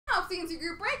CNC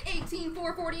Group Break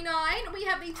 18449. We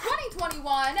have the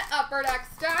 2021 Upper Deck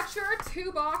Stature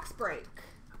 2-box break.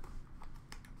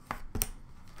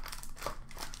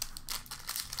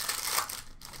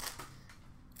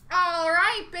 All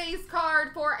right, base card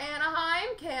for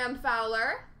Anaheim, Cam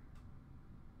Fowler.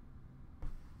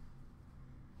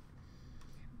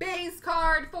 Base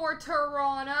card for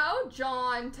Toronto,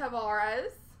 John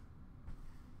Tavares.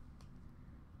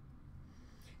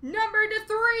 Number to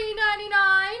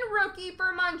 399, rookie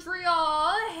for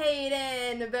Montreal,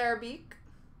 Hayden Verbeek.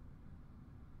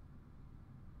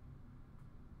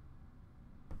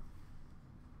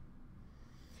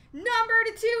 Number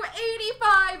to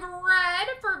 285, red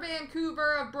for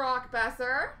Vancouver of Brock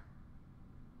Besser.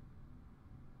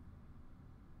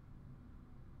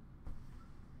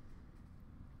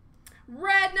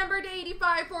 Red number to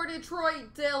 85 for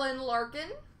Detroit, Dylan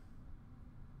Larkin.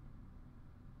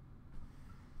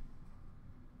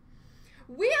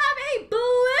 We have a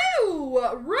blue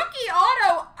rookie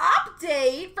auto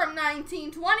update from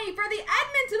 1920 for the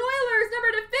Edmonton Oilers,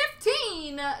 number to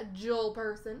 15, Joel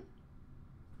Person.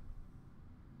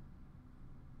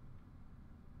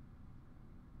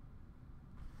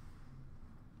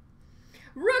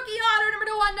 Rookie auto number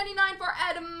to 199 for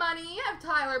Ed Money of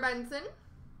Tyler Benson.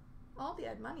 All the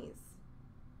Ed Moneys.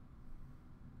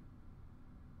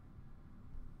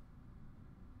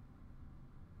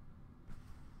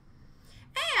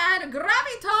 And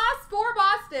Gravitas for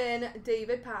Boston,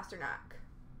 David Pasternak.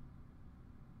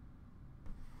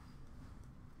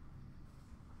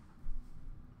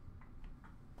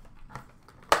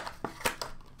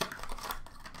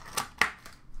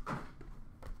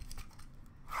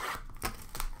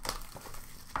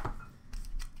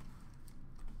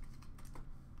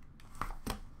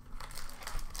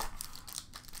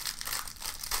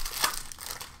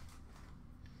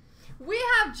 We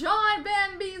have John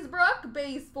Van Beesbrook,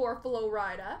 base for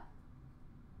Florida.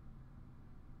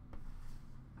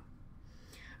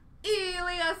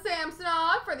 Ilya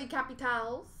Samsonov for the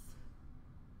Capitals.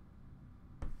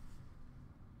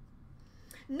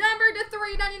 Number to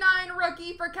 399,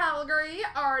 rookie for Calgary,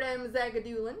 Artem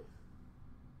Zagadulin.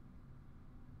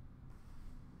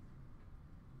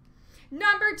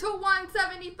 Number to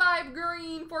 175,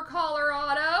 green for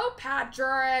Colorado,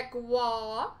 Patrick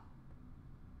Waugh.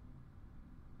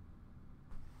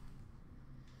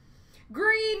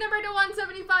 Green number to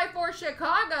 175 for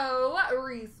Chicago,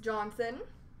 Reese Johnson.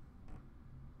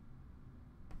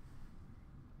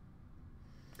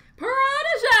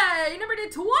 Protege number to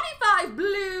 25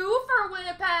 blue for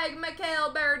Winnipeg,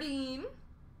 Mikhail Berdine.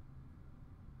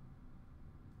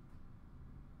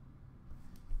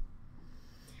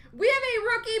 We have a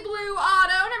rookie blue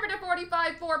auto number to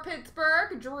 45 for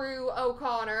Pittsburgh, Drew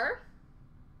O'Connor.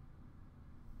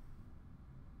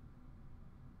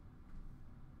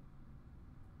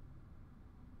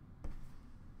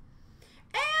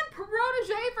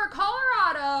 Protege for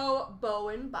Colorado,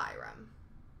 Bowen Byram.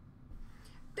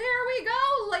 There we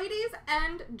go, ladies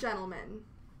and gentlemen.